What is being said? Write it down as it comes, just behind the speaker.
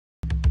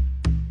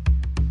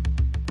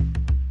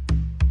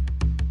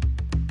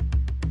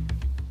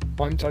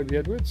I'm Toby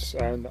Edwards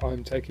and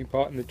I'm taking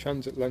part in the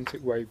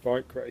TransAtlanticWay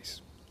bike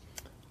race.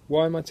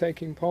 Why am I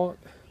taking part?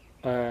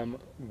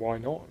 Why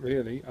not,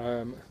 really?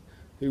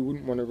 Who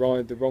wouldn't want to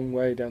ride the wrong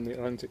way down the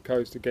Atlantic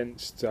coast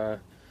against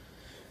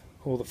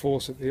all the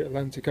force of the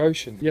Atlantic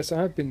Ocean? Yes,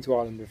 I have been to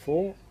Ireland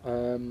before.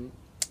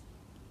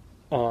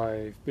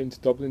 I've been to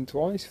Dublin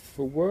twice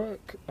for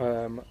work,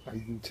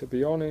 and to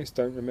be honest,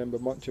 don't remember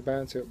much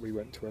about it. We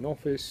went to an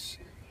office,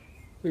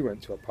 we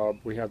went to a pub,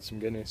 we had some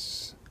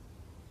Guinness,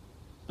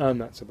 and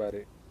that's about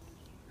it.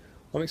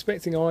 I'm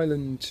expecting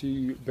Ireland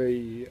to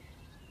be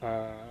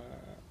an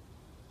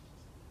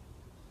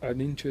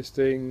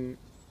interesting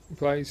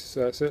place,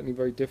 certainly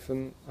very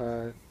different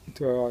to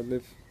where I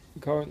live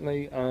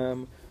currently,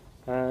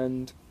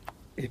 and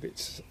if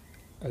it's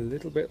a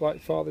little bit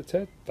like Father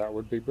Ted, that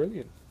would be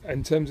brilliant.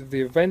 In terms of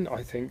the event,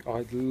 I think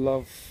I'd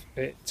love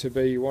it to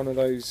be one of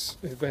those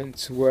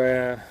events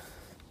where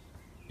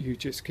you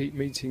just keep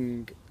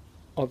meeting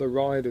other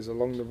riders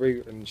along the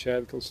route and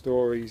share little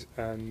stories,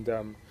 and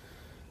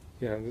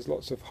there's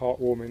lots of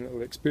heartwarming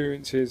little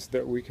experiences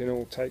that we can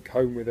all take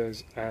home with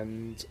us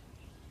and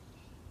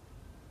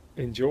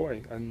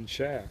enjoy and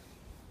share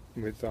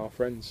with our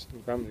friends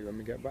and family when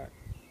we get back.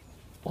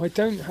 I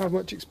don't have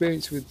much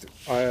experience with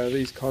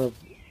these kind of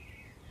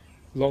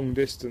long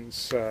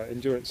distance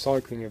endurance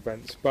cycling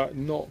events, but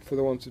not for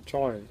the want of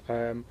trying.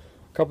 A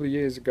couple of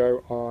years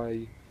ago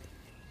I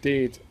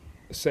did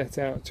set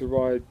out to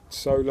ride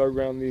solo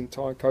around the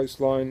entire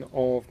coastline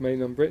of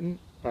mainland Britain,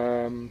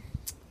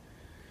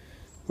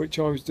 which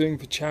I was doing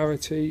for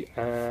charity,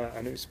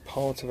 and it was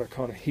part of a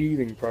kind of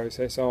healing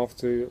process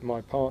after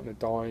my partner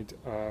died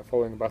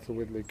following a battle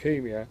with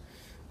leukemia.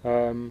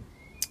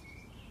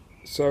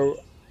 So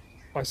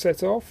I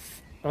set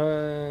off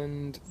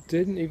and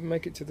didn't even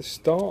make it to the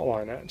start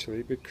line,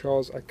 actually,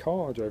 because a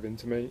car drove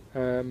into me,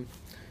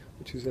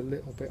 which is a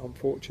little bit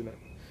unfortunate.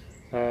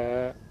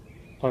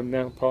 I'm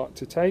now part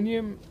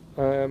titanium,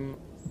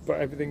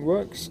 but everything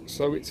works,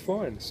 so it's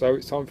fine. So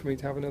it's time for me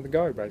to have another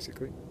go,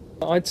 basically.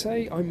 I'd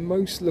say I'm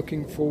most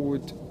looking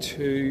forward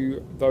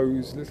to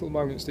those little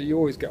moments that you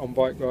always get on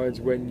bike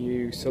rides when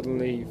you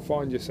suddenly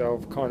find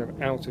yourself kind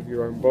of out of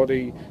your own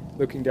body,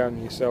 looking down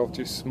on yourself,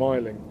 just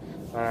smiling.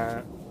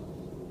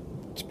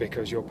 It's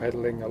because you're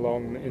pedalling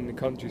along in the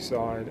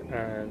countryside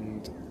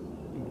and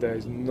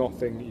there's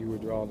nothing you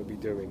would rather be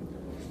doing.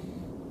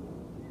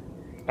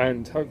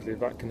 And hopefully if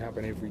that can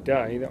happen every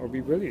day, that would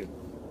be brilliant.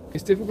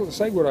 It's difficult to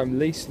say what I'm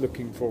least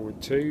looking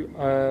forward to.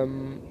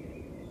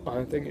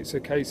 I think it's a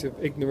case of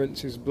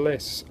ignorance is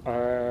bliss.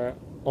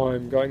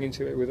 I'm going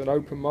into it with an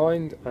open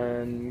mind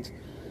and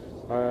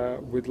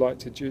would like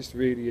to just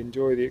really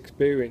enjoy the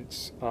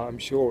experience. I'm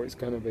sure it's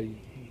going to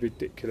be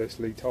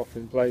ridiculously tough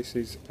in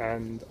places,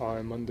 and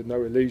I'm under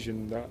no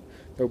illusion that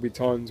there'll be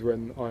times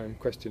when I am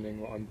questioning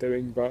what I'm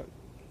doing, but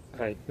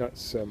hey,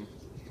 that's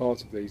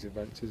part of these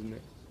events, isn't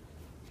it?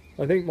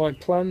 I think my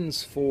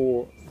plans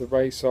for the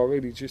race are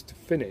really just to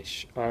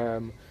finish.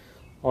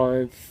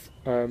 I've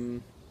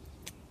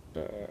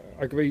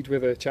agreed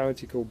with a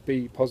charity called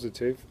Be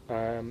Positive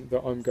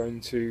that I'm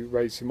going to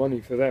raise some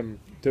money for them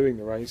doing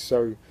the race,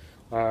 so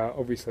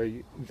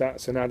obviously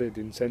that's an added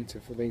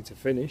incentive for me to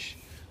finish.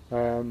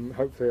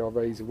 Hopefully I'll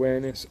raise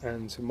awareness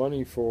and some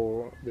money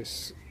for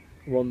this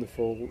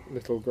wonderful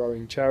little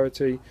growing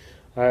charity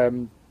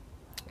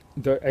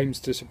that aims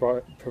to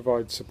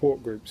provide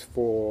support groups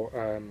for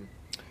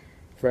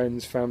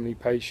friends, family,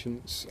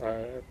 patients,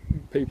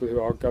 people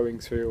who are going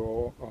through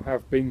or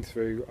have been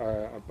through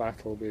a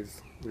battle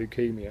with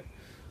leukemia,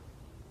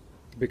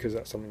 because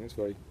that's something that's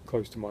very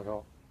close to my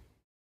heart.